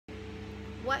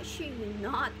what should you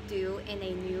not do in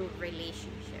a new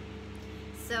relationship?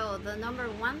 So the number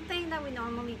one thing that we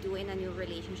normally do in a new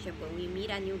relationship when we meet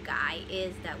a new guy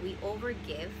is that we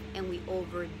overgive and we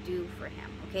overdo for him,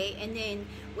 okay? And then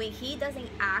when he doesn't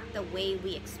act the way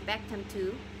we expect him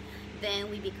to, then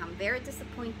we become very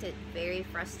disappointed, very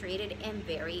frustrated, and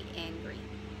very angry.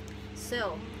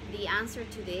 So the answer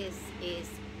to this is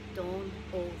don't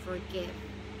overgive.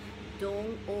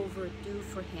 Don't overdo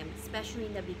for him, especially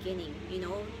in the beginning. You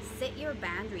know, set your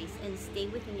boundaries and stay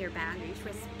within your boundaries.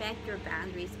 Respect your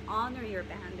boundaries, honor your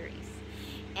boundaries.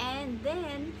 And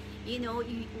then, you know,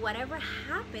 whatever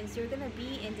happens, you're gonna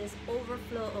be in this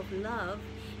overflow of love.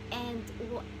 And,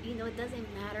 you know, it doesn't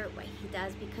matter what he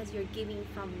does because you're giving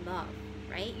from love,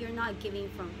 right? You're not giving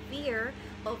from fear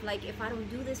of like, if I don't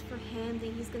do this for him,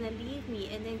 then he's gonna leave me.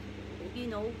 And then, you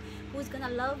know, who's gonna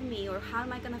love me, or how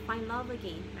am I gonna find love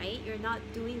again, right? You're not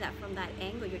doing that from that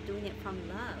angle. You're doing it from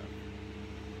love.